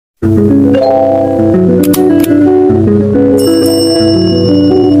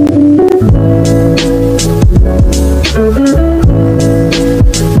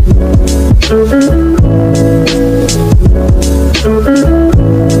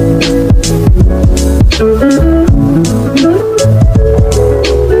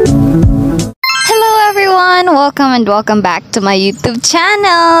Welcome back to my YouTube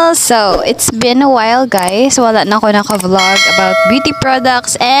channel. So, it's been a while guys. Wala na ako naka-vlog about beauty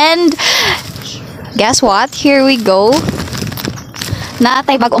products and guess what? Here we go.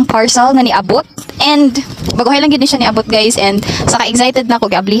 Naatay bagong parcel nga niabot and bago lang gid siya niabot guys and saka excited na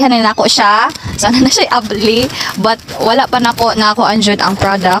ako giablihan na nako siya. Sana na siya abli but wala pa nako na ako anjud ang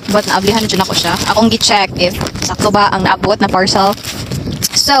product but naablihan jud nako siya. Akong gi-check if sakto ba ang naabot na parcel.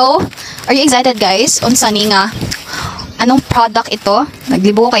 So, are you excited guys? Unsa ni nga anong product ito?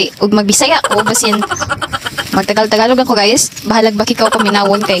 Naglibo kay ug magbisaya ko basin magtagal-tagalog ako guys. Bahalag ba ikaw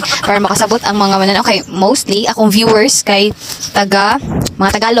paminawon kay para makasabot ang mga mananaw kay mostly akong viewers kay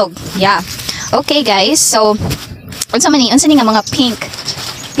mga Tagalog. Yeah. Okay guys. So unsa ni nga mga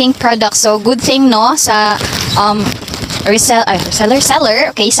pink products. So good thing no sa seller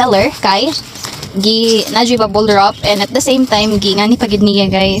kay nadyo pa bottle wrap and at the same time ngani pagid niya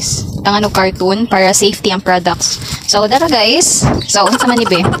guys ang cartoon para safety ang products. So dara guys. So unsa man ni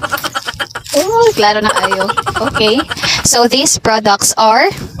be? Oh, klaro na kayo. Okay. So these products are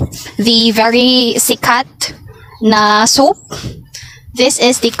the very sikat na soap. This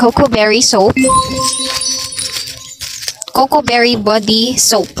is the COCOBERRY soap. COCOBERRY body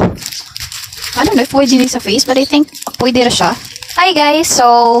soap. I don't know if pwede sa face but I think pwede ra siya. Hi guys.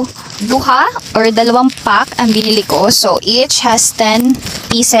 So duha or dalawang pack ang binili ko. So each has 10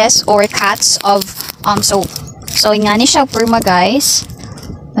 pieces or cats of soap. So ngani siya porma guys.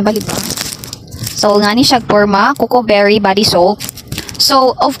 Nabali ba? So ngani siya porma COCOBERRY body soap.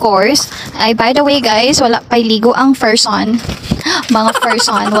 So of course, by the way guys, wala pa ligo ang person. Mga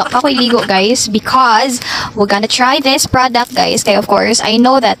person, wala pa ko ligo guys because we're gonna try this product guys. Kaya of course, I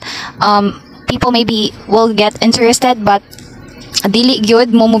know that people maybe will get interested but dili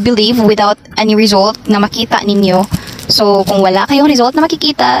gyud mo believe without any result na makita ninyo. So kung wala kayong result na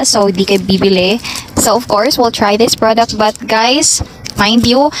makikita, so di kayo bibili. So of course we'll try this product but guys, mind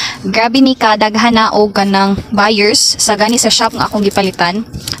you, grabe ni kadaghan na og kanang buyers sa gani sa shop nga akong gipalitan.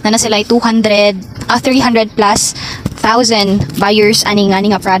 Na sila 300 plus thousand buyers ani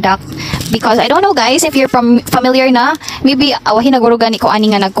nga product. Because I don't know guys if you're familiar na, maybe awahin naguro gani ko ani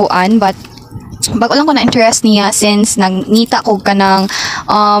nga nagkuan but bago lang ko na interest niya since nangita ko kanang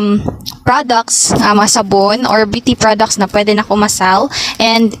products mga sabon or beauty products na pwede na ko masal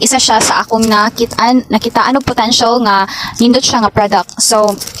and isa siya sa akong nakitaan og potential nga nindot siya nga product.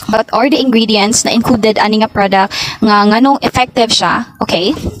 So what are the ingredients na included ani nga product nga nganong effective siya?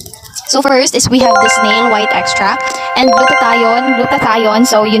 Okay. So first is we have this nail white extract and glutathione.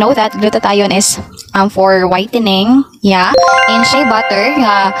 So you know that glutathione is for whitening, yeah, and shea butter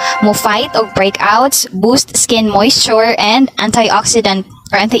nga mo fight og breakouts, boost skin moisture and antioxidant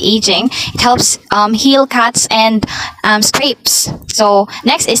or anti-aging. It helps heal cuts and scrapes. So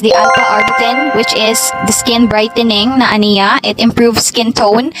next is the alpha-arbutin, which is the skin brightening na aniya. It improves skin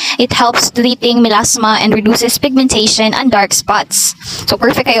tone. It helps treating melasma and reduces pigmentation and dark spots. So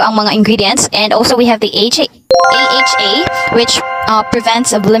perfect kayo ang mga ingredients. And also we have the AHA, which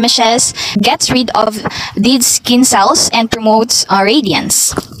prevents blemishes, gets rid of dead skin cells, and promotes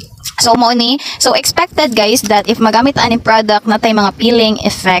radiance. So so expected guys that if magamit ani product na tay mga peeling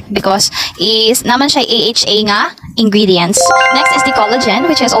effect because is naman siya AHA nga ingredients. Next is the collagen,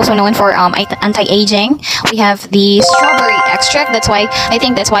 which is also known for anti-aging. We have the strawberry extract. I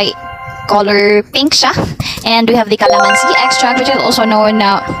think that's why color pink siya. And we have the calamansi extract, which is also known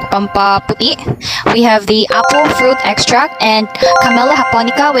na pampaputi. We have the apple fruit extract and Camellia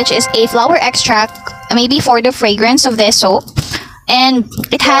japonica, which is a flower extract, maybe for the fragrance of this soap. And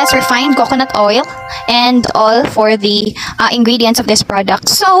it has refined coconut oil and all for the ingredients of this product.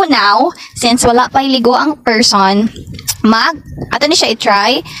 So now, since wala pa ligo ang person, ato ni siya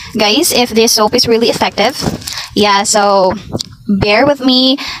i-try, guys, if this soap is really effective. Yeah, so bear with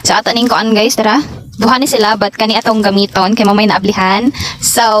me. So ato ning koan guys, tara. Duha ni sila but kani atong gamiton kay mamay naablihan.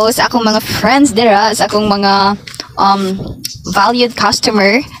 So sa akong mga friends dira, sa akong mga valued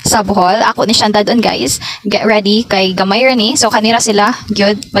customer sa Bohol, ako ni siyang dadon guys. Get ready kay gamay ra ni. So kanira sila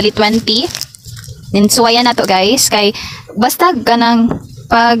gyud bali 20. Then suwayan na to guys kay basta ganang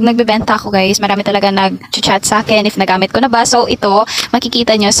pag nagbebenta ako guys, marami talaga nag-chat sa akin if nagamit ko na ba. So ito,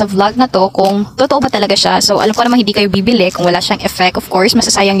 makikita nyo sa vlog na to kung totoo ba talaga siya. So alam ko naman hindi kayo bibili kung wala siyang effect. Of course,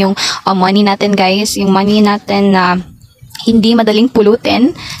 masasayang yung money natin guys. Yung money natin na hindi madaling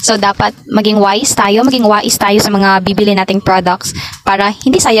pulutin. So, dapat maging wise tayo sa mga bibili nating products para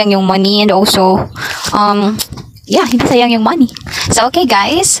hindi sayang yung money and also, hindi sayang yung money. So, okay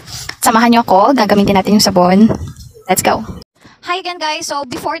guys, samahan nyo ako. Gagamitin natin yung sabon. Let's go. Hi again guys. So,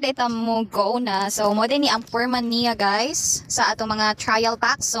 before data mo go na, so, mo din ni ang forma niya guys sa atong mga trial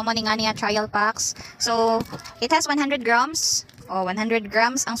packs. So, mo nga niya trial packs. So, it has 100 grams. 100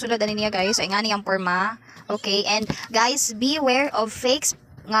 grams ang sulod ani niya guys. So, nga niya ang forma. Okay, and guys, beware of fakes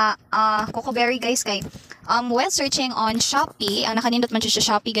nga COCOBERRY guys kay while searching on Shopee, ang nakanindot man siya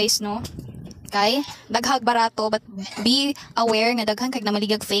sa Shopee guys no. Kay daghag barato but be aware nga daghan kay na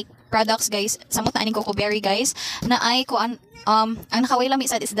maligag fake products guys. Samot na aning COCOBERRY guys na ay ko ang nakaway lami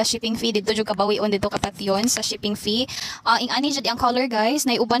sad is the shipping fee dito jud kabawi on dito kapatyon sa shipping fee. Ingani jud ang color guys,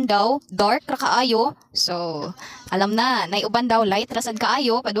 nay uban daw dark ra kaayo. So, alam na, nay uban daw light ra sad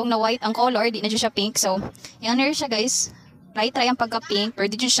kaayo, padung na white ang color, di na jud siya pink. So, ingani siya guys. Light ra yang pagka pink, pero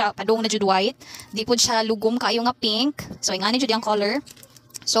di jud siya padung na jud white. Di pud siya lugom kaayo nga pink. So, ingani jud ang color.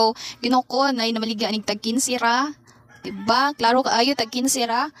 So, ginoko nay namaligya aning tag 15 ra. Diba? Klaro kaayo tag 15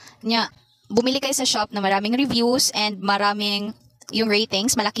 ra nya. Bumili kayo sa shop na maraming reviews and maraming yung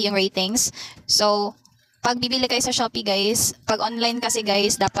ratings, malaki yung ratings. So, pag bibili kayo sa Shopee guys, pag online kasi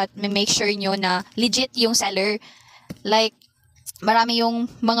guys, dapat make sure nyo na legit yung seller. Like, marami yung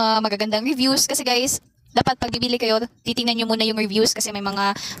mga magagandang reviews. Kasi guys, dapat pag bibili kayo, titingnan nyo muna yung reviews kasi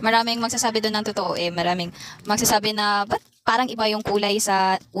maraming magsasabi doon ng totoo maraming magsasabi na, ba't parang iba yung kulay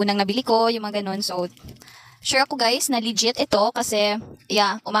sa unang nabili ko, yung mga ganun. So, sure ako guys na legit ito kasi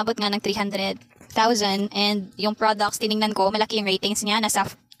umabot nga ng 300,000 and yung products tiningnan ko malaki yung ratings niya nasa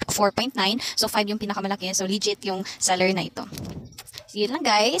 4.9 so 5 yung pinakamalaki so legit yung seller na ito. So yun lang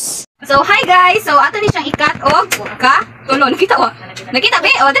guys. So hi guys, so ato ni siyang ikat tulo nakita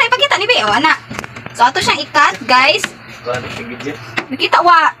be dali pakita ni be ana. So ato siyang ikat guys. Nakita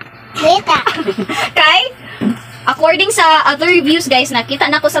kay according sa other reviews guys, nakita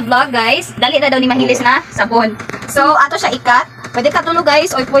na ko sa vlog guys, dali na daw ni mahilis na sabon. So ato siya ikat. Pwede katulo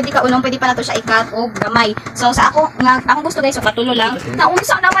guys or pwede ka unong, pwede pa na to siya ikat o gamay. So sa ako gusto guys, so katulo lang.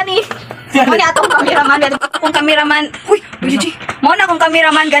 Naunsa naman mo ni atong cameraman, akong cameraman. Mo na akong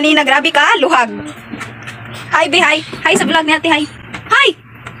cameraman ganina, grabe ka, luhag. Hi be, hi sa vlog natin, hi.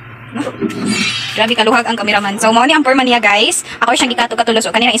 Grabe kaluhag ang cameraman. So mao ni ang forma niya guys. Ako siyang ikato-katulo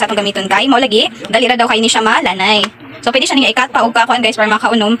so kanina isa tong gamiton kay mao lagi dali ra daw kay ni siya malanay. So pwede siya ning ikat pa og kakuan guys para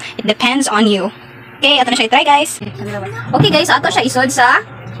makaunom. It depends on you. Okay, ato na siya i-try guys. Okay guys, ato siya isod sa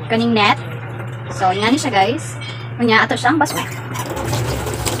kaning net. So ngani siya guys. Kunya ato siyang baswe.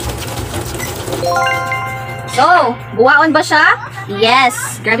 So, buwaon ba siya?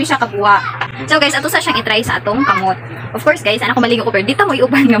 Yes, grabe siya kabuwa. So guys, ato sa siyang i-try sa atong kamot. Of course guys, anak ko maligo ko pero dito mo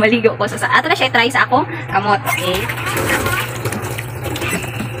iuban nga maligo ko. So sa ato na siya i-try sa akong kamot. Okay.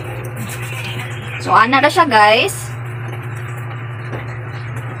 So ana na siya guys.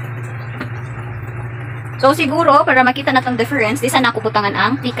 So siguro para makita na tong difference, di sana ako butangan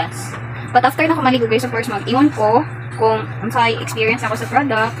ang tikas. But after na ko maligo guys, of course mag-iwan ko kung unsay experience ako sa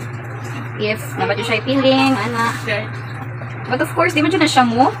product. If naman siya feeling, ana. But of course, di man dyan na siya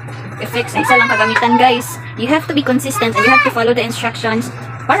mo. Effects isa lang kagamitan guys. You have to be consistent and you have to follow the instructions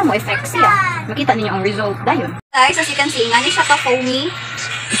para mo effects siya. Makita ninyo ang result. Dayon. Guys, as you can see, ngani siya ka-foamy.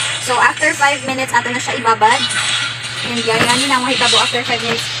 So after 5 minutes, ato na siya ibabad. And ngani na mahitabo after 5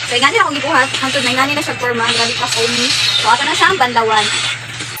 minutes. So ngani na akong ibuhat. Hantod na ngani na siya forma. Grabe ka-foamy. So ato na siya ang bandawan.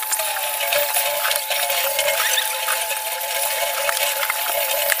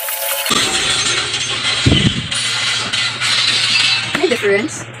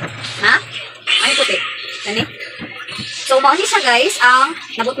 Difference? Ha? Ay, puti. Gani? So, mao ni siya guys, ang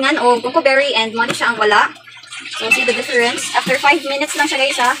nabutngan o COCOBERRY and mao ni siya ang wala. So, see the difference? After 5 minutes lang siya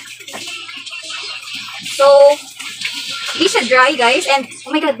guys ha. So, di siya dry guys and,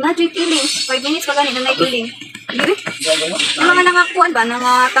 oh my god, na-dry peeling. 5 minutes pa gani, na-dry peeling. Hindi? Yung mga nangakuan ba?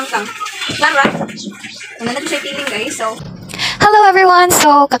 Nangatangkang. Clara? Na-dry peeling guys, so, hello everyone!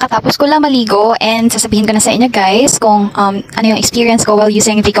 So, kakatapos ko lang maligo and sasabihin ko na sa inyo guys kung ano yung experience ko while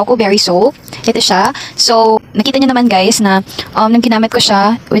using the COCOBERRY soap. Ito siya. So, nakita nyo naman guys na nung ginamit ko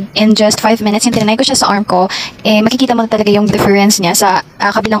siya within just 5 minutes, yung tinanay ko siya sa arm ko, makikita mo talaga yung difference niya sa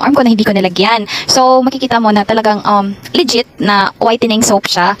kabilang arm ko na hindi ko nilagyan. So, makikita mo na talagang legit na whitening soap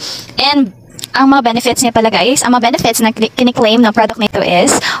siya. And ang mga benefits niya pala guys, ang mga benefits na kiniklaim ng product nito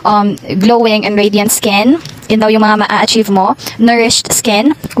is glowing and radiant skin. Yun daw yung mga ma-achieve mo. Nourished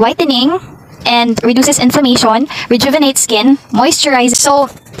skin, whitening, and reduces inflammation, rejuvenates skin, moisturizes. So,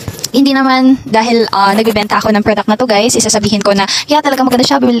 hindi naman dahil nagbibenta ako ng product na to guys, isasabihin ko na, yeah, talaga maganda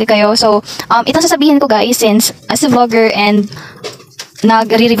siya, bibili kayo. So, itong sasabihin ko guys, since as a vlogger and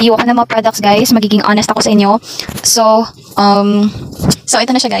nagre-review ako ng mga products guys, magiging honest ako sa inyo. So,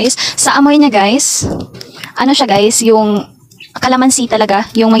 ito na siya guys. Sa amoy niya guys, ano siya guys, yung kalamansi talaga,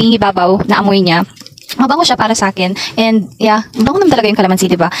 yung magiging ibabaw na amoy niya. Mabango siya para sa akin. And, yeah, mabango naman talaga yung kalamansi,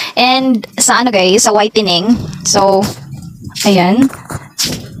 diba? And, sa ano guys, sa whitening. So, ayan.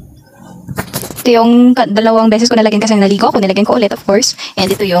 Ito yung dalawang beses ko nalagyan kasi naligo ako. Nilagyan ko ulit, of course. And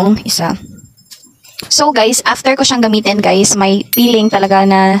ito yung isa. So guys, after ko siyang gamitin guys, may feeling talaga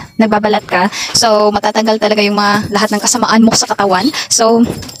na nagbabalat ka. So, matatanggal talaga yung lahat ng kasamaan mo sa katawan. So,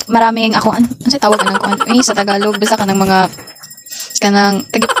 maraming ako, ano sa tawag ng sa Tagalog, basta ka ng mga kanang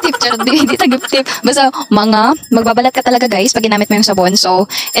tagip-tip, hindi tagip-tip. Basta magbabalat ka talaga guys pag ginamit mo yung sabon. So,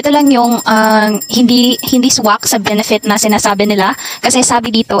 ito lang yung hindi swak sa benefit na sinasabi nila. Kasi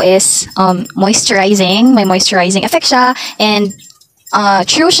sabi dito is moisturizing, may moisturizing effect siya. And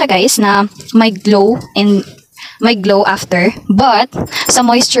true siya guys na may glow after. But, sa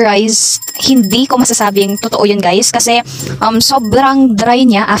moisturize, hindi ko masasabing totoo yun guys. Kasi, sobrang dry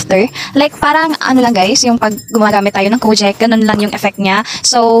niya after. Like, parang, ano lang guys, yung pag gumagamit tayo ng Kojak, ganun lang yung effect niya.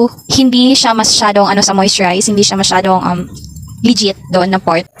 So, hindi siya masyadong, sa moisturize, hindi siya masyadong, legit doon na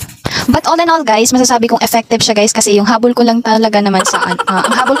part. But all in all guys, masasabi kong effective siya guys kasi yung habol ko lang talaga naman sa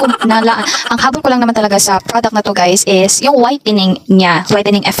ang habol ko lang naman talaga sa product na to guys is yung whitening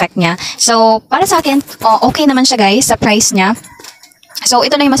effect niya. So, para sa akin, okay naman siya guys sa price niya. So,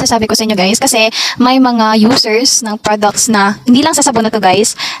 ito na yung masasabi ko sa inyo guys kasi may mga users ng products na hindi lang sa sabon na to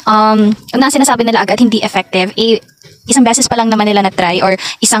guys, na sinasabi nila agad hindi effective. Isang beses pa lang naman nila na-try or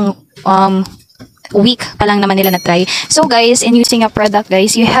isang week pa lang naman nila na-try. So guys, in using a product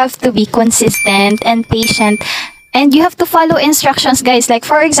guys, you have to be consistent and patient. And you have to follow instructions guys. Like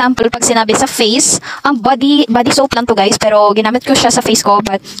for example, pag sinabi sa face, ang body soap lang to guys, pero ginamit ko siya sa face ko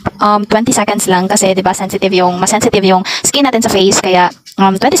but 20 seconds lang kasi 'di ba mas sensitive yung skin natin sa face kaya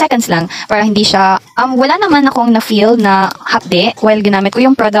 20 seconds lang para hindi siya wala naman akong na-feel na hapde while ginamit ko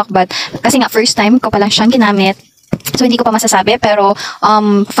yung product but kasi nga first time ko pa lang siyang ginamit. So, hindi ko pa masasabi, pero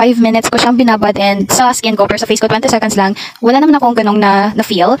 5 minutes ko siyang binabad and sa skin ko, pero sa face ko, 20 seconds lang, wala naman akong ganong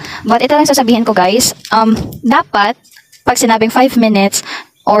na-feel. But ito lang sasabihin ko, guys, dapat, pag sinabing 5 minutes,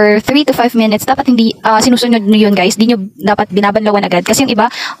 or 3 to 5 minutes, dapat hindi sinusunod nyo yun, guys. Hindi nyo dapat binabanlawan agad. Kasi yung iba,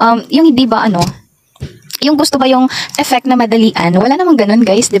 yung hindi ba, yung gusto ba yung effect na madalian, wala namang ganun,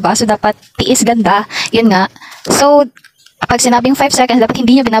 guys, diba? So, dapat tiis ganda, yun nga. So, pag sinabing 5 seconds, dapat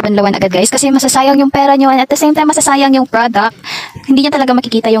hindi nyo binabanlawan agad guys kasi masasayang yung pera nyo and at the same time masasayang yung product. Hindi nyo talaga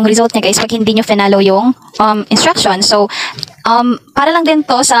makikita yung result niya guys pag hindi nyo finalo yung instructions. So, para lang din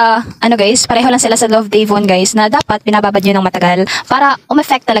to sa, guys, pareho lang sila sa Love Devon guys na dapat binababad nyo ng matagal para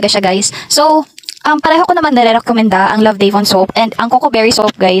umeffect talaga siya guys. So, pareho ko naman nare-recommenda ang Love Devon soap and ang COCOBERRY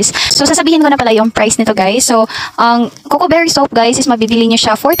soap guys. So, sasabihin ko na pala yung price nito guys. So, ang COCOBERRY soap guys is mabibili nyo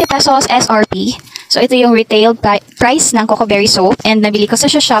siya 40 pesos SRP. So, ito yung retail price ng COCOBERRY soap and nabili ko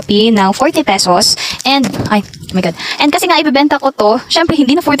sa Shopee ng 40 pesos. And, oh my God. And kasi nga ibebenta ko to, syempre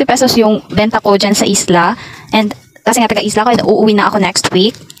hindi na 40 pesos yung benta ko dyan sa isla. And, kasi nga taga-isla ko, uuwi na ako next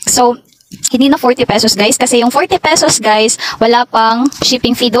week. So, hindi na 40 pesos guys kasi yung 40 pesos guys wala pang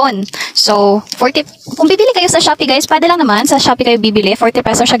shipping fee doon. So 40, kung bibili kayo sa Shopee guys, pwede lang naman sa Shopee kayo bibili, 40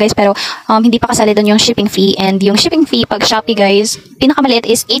 pesos siya guys pero hindi pa kasali doon yung shipping fee. And yung shipping fee pag Shopee guys, pinakamaliit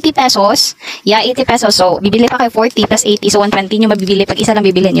is 80 pesos. Yeah, 80 pesos. So bibili pa kayo 40 plus 80, so 120 nyo mabibili pag isa lang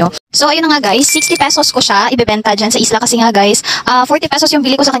bibili nyo. So ayun na nga guys, 60 pesos ko siya ibebenta dyan sa isla kasi nga guys 40 pesos yung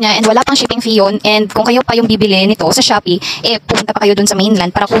bili ko sa kanya and wala pang shipping fee yun. And kung kayo pa yung bibili nito sa Shopee, pupunta pa kayo dun sa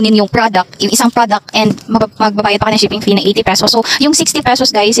mainland para kunin yung product, yung isang product and magbabayad pa kayo ng shipping fee ng 80 pesos. So yung 60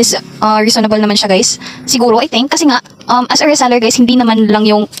 pesos guys is reasonable naman siya guys. Siguro I think kasi nga as a reseller guys, hindi naman lang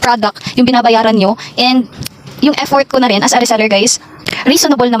yung product yung binabayaran nyo and yung effort ko na rin as a reseller guys,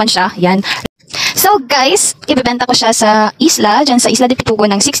 reasonable naman siya. Yan. So guys, ibebenta ko siya sa isla, dyan sa Isla de Pitugo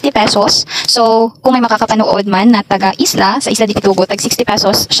ng 60 pesos. So kung may makakapanood man na taga isla, sa Isla de Pitugo, tag 60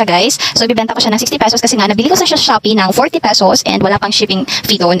 pesos siya guys. So ibebenta ko siya ng 60 pesos kasi nga nabili ko sa Shopee ng 40 pesos and wala pang shipping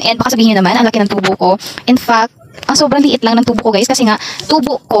fee doon. And baka sabihin nyo naman, ang laki ng tubo ko. In fact, sobrang liit lang ng tubo ko guys kasi nga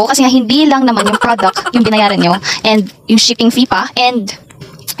tubo ko kasi nga hindi lang naman yung product yung binayaran nyo and yung shipping fee pa and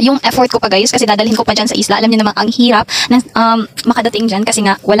yung effort ko pa guys kasi dadalhin ko pa dyan sa isla. Alam niyo naman ang hirap na makadating dyan kasi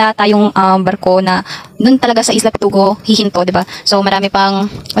nga wala tayong barko na dun talaga sa Isla Pitugo hihinto, diba? So marami pang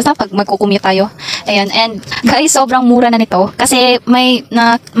basta pag magkukumute tayo. Ayan, and guys sobrang mura na nito kasi may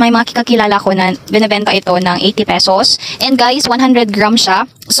mga kakilala ko na binebenta ito ng 80 pesos and guys 100 grams siya.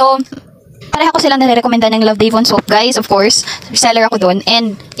 So Pareha ko silang nare-recommenda ng Love Devon soap, guys. Of course, seller ako dun.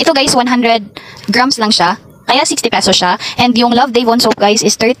 And ito, guys, 100 grams lang siya. Kaya 60 pesos siya. And yung Love Devon soap, guys,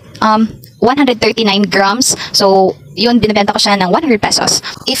 is 139 grams. So, yun, binibenta ko siya ng 100 pesos.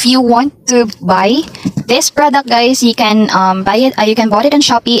 If you want to buy this product, guys, you can buy it. You can buy it on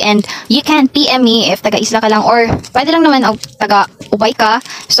Shopee, and you can PM me if taga-Isla ka lang, or pwede lang naman taga-Ubay ka.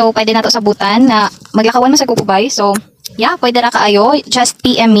 So, pwede na to sabutan na maglakawan mo sa Ubay. So, yeah, pwede na kaayo. Just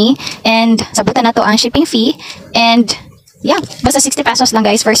PM me, and sabutan na to ang shipping fee. And yeah, basta 60 pesos lang,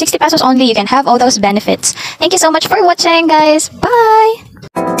 guys. For 60 pesos only, you can have all those benefits. Thank you so much for watching, guys. Bye!